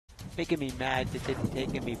making me mad that this is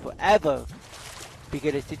taking me forever.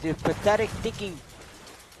 Because it's just a pathetic thinking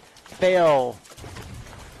fail.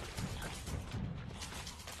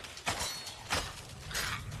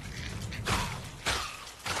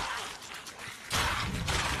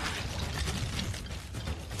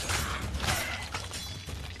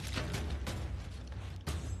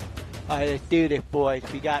 Alright, let's do this, boys.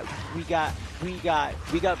 We got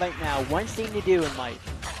right now one thing to do in life.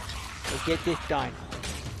 Let's get this done.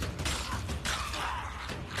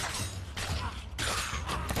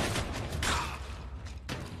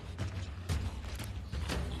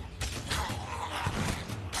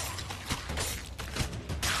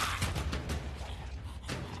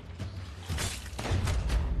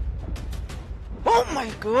 Oh my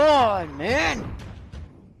god, man!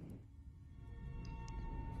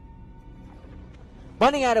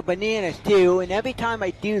 Running out of bananas too, and every time I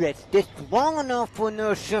do this, it's long enough for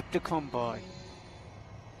another ship to come by.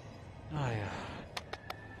 Oh yeah.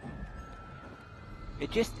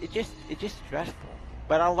 It's just stressful,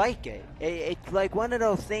 but I like it. It's like one of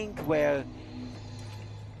those things where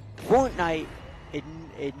Fortnite,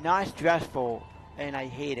 it's not stressful, and I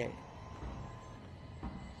hate it.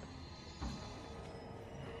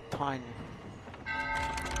 Ton.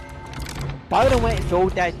 If I would've went and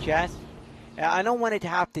sold that chest, I don't want it to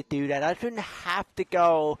have to do that. I shouldn't have to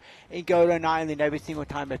go to an island every single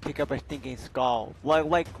time I pick up a stinking skull.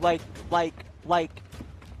 Like,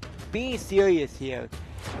 being serious here.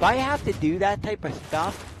 If I have to do that type of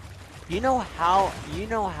stuff, you know how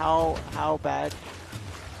bad.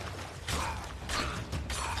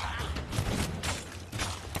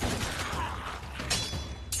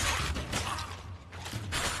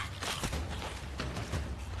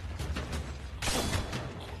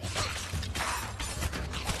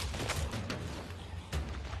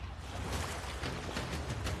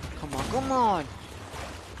 Come on.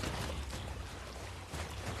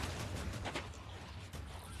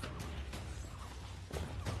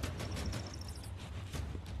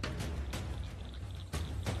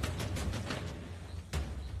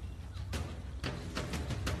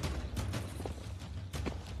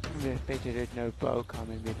 I'm just picture there's no boat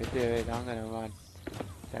coming because there is. I'm gonna run.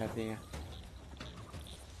 That's here.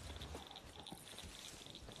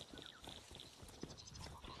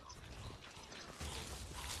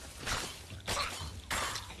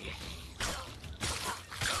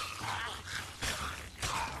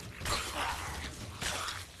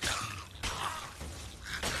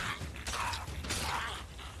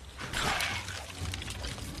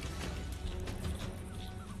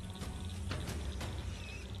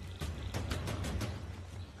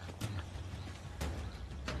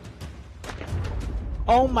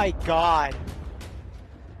 Oh my god!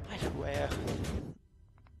 I swear.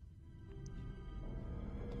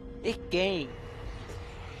 This game,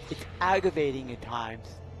 it's aggravating at times.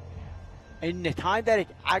 And the time that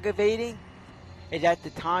it's aggravating is at the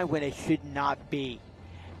time when it should not be.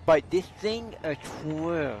 But this thing, I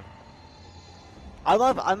swear.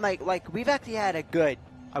 I'm like, we've actually had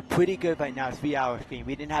a pretty good right now 3-hour stream.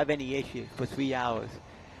 We didn't have any issues for 3 hours.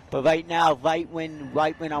 But right now, right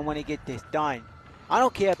when I want to get this done, I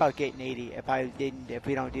don't care about getting 80 if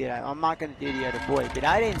we don't do that. I'm not going to do the other voyage. But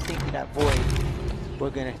I didn't think that voyage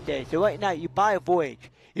was going to stay. So right now, you buy a voyage.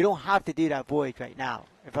 You don't have to do that voyage right now.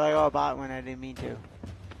 If I go about it when I didn't mean to.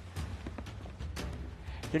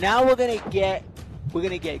 So now we're going to get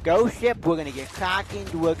Ghost Ship, we're going to get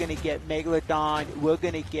Kraken, we're going to get Megalodon, we're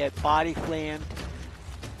going to get Body Slammed,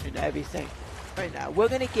 and everything. Right now, we're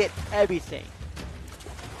going to get everything.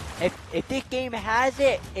 If this game has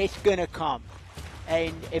it, it's going to come.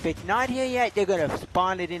 And if it's not here yet, they're going to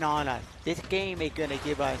spawn it in on us. This game is going to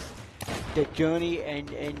give us the journey and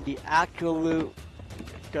the absolute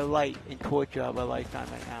delight and torture of a lifetime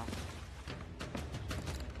right now.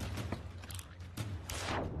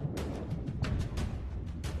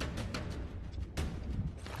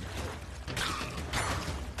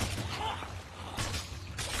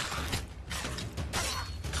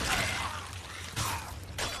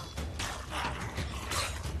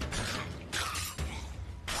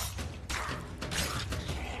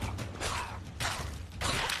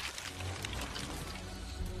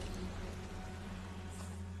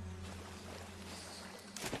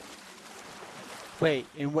 Wait,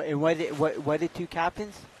 and what did two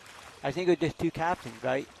captains? I think it was just two captains,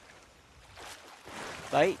 right?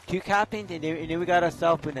 Right? Two captains, and then we got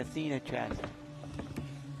ourselves an Athena chest.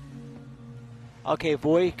 Okay,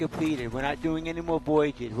 voyage completed. We're not doing any more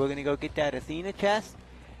voyages. We're gonna go get that Athena chest,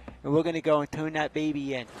 and we're gonna go and turn that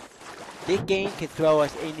baby in. This game can throw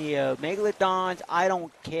us in the Megalodons. I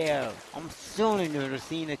don't care. I'm still in the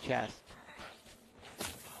Athena chest.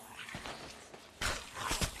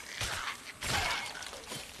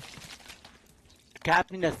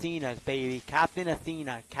 Captain Athena, baby. Captain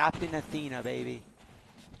Athena. Captain Athena, baby.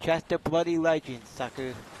 Chest of bloody legends,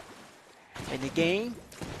 suckers. In the game,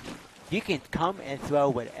 you can come and throw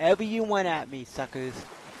whatever you want at me, suckers.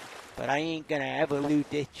 But I ain't gonna ever loot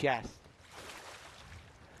this chest.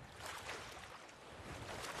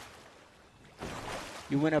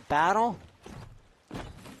 You win a battle?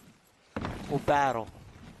 We'll battle.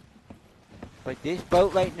 But this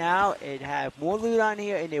boat right now, it has more loot on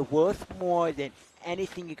here and it's worth more than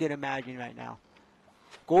anything you could imagine right now.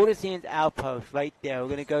 Golden Sands Outpost right there. We're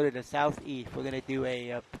gonna go to the southeast. We're gonna do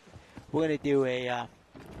a we're gonna do it and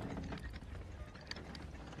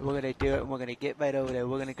we're gonna get right over there.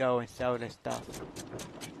 We're gonna go and sell this stuff.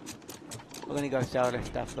 We're gonna go sell this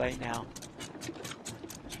stuff right now.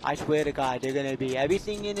 I swear to God, they're gonna be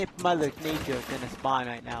everything in its mother's nature is gonna spawn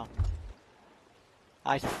right now.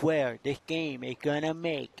 I swear, this game is gonna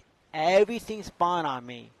make everything spawn on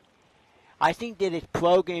me. I think that it's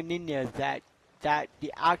programmed in there that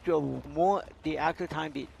the actual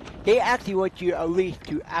time they actually want you at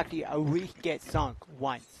least get sunk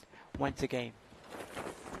once a game.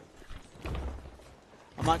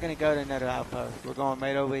 I'm not gonna go to another outpost. We're going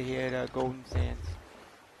right over here to Golden Sands.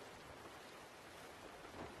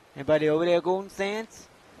 Anybody over there, Golden Sands?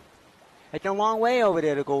 It's a long way over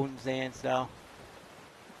there to Golden Sands, though.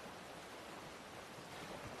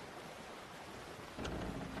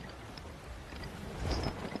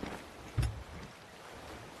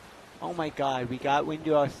 Oh my God, we got wind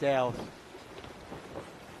to our sails.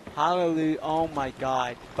 Hallelujah! Oh my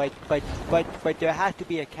God! But there has to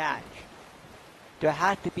be a catch. There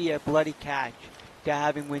has to be a bloody catch to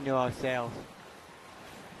having wind to our sails.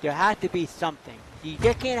 There has to be something. You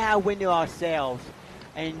just can't have wind to our sails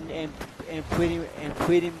and pretty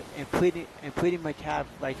much have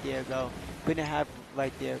right there go. Couldn't have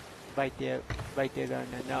right there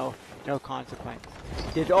go. No consequence.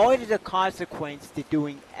 There's always a consequence to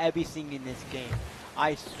doing everything in this game.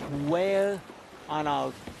 I swear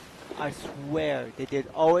that there's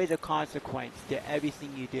always a consequence to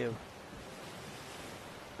everything you do.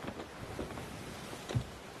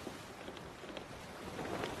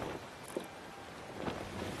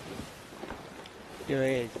 There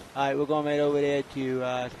is. Alright, we're going right over there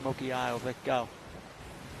to Smoky Isles. Let's go.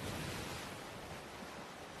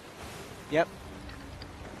 Yep.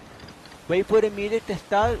 Wait for the music to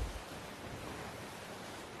start.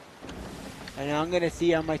 And I'm going to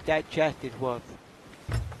see how much that chest is worth.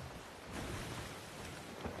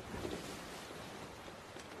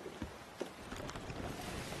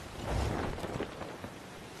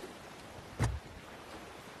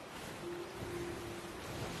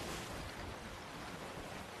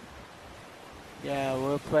 Yeah,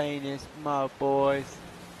 we're playing this, my boys.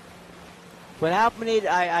 What happened is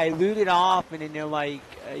I looted off and then they're like,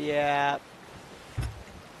 yeah.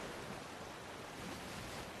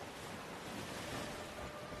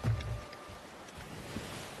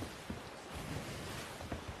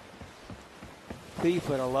 Please,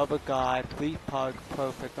 for the love of God, please park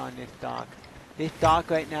perfect on this dock. This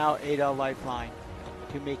dock right now is our lifeline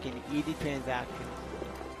to make an easy transaction.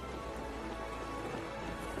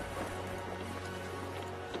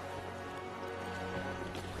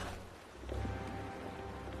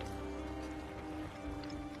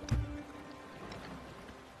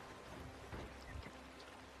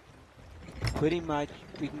 Pretty much,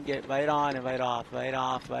 we can get right on and right off, right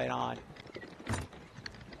off, right on.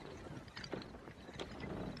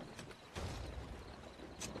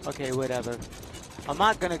 Okay, whatever. I'm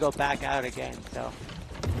not gonna go back out again, so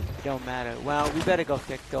it don't matter. Well, we better go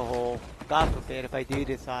fix the hole. God forbid if I do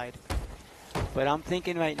decide. But I'm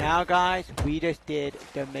thinking right now, guys, we just did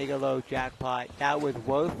the Mega Low jackpot. That was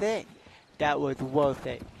worth it. That was worth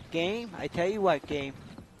it. Game, I tell you what, game.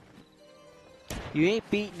 You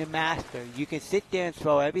ain't beating the master. You can sit there and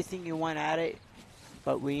throw everything you want at it,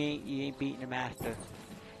 but you ain't beating the master.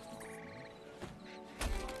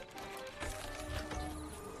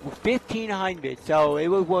 1,500, so it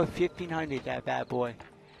was worth 1,500, that bad boy.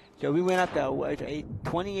 So we went up to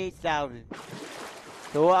 28,000.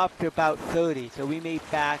 So we're up to about 30, so we made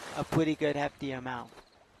back a pretty good hefty amount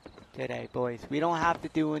today, boys. We don't have to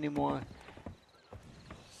do any more.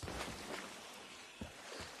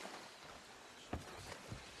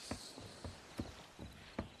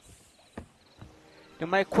 So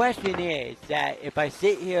my question is that if I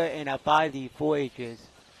sit here and I buy these voyages,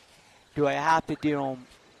 do I have to do them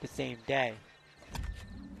the same day?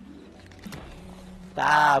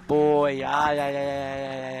 Ah, boy.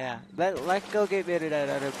 Yeah. Let's go get rid of that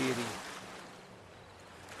other beauty.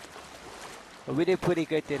 But we did pretty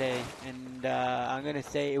good today, and I'm going to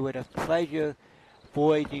say it was a pleasure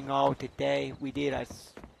voyaging all today. We did a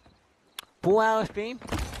 4-hour stream.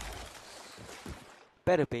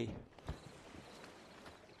 Better be.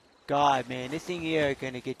 God, man, this thing here is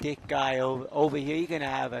gonna get this guy over here. You're gonna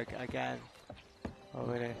have a guy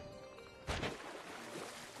over there.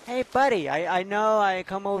 Hey, buddy, I know I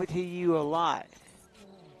come over to you a lot.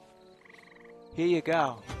 Here you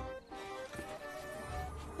go.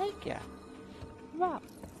 Thank you. Wow.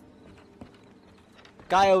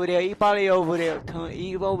 Guy over there, he probably over there.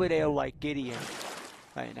 He's over there like Gideon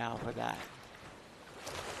right now for that.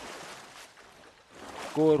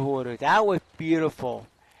 Gold hoarder. That was beautiful.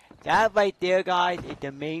 That right there, guys, is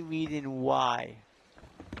the main reason why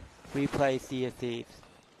we play Sea of Thieves.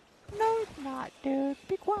 No, it's not, dude.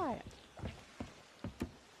 Be quiet.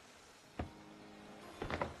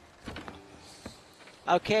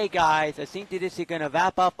 Okay, guys, I think that this is gonna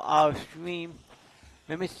wrap up our stream.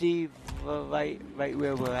 Let me see right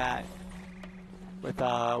where we're at with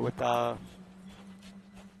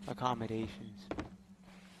accommodations.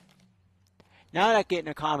 Now that getting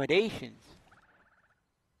accommodations.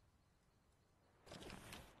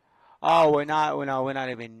 Oh, we're not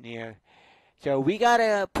even near. So we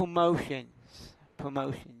got promotions.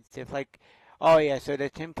 It's like, oh yeah, so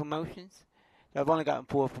there's 10 promotions. So I've only gotten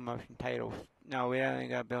 4 promotion titles. No, we only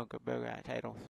got build titles.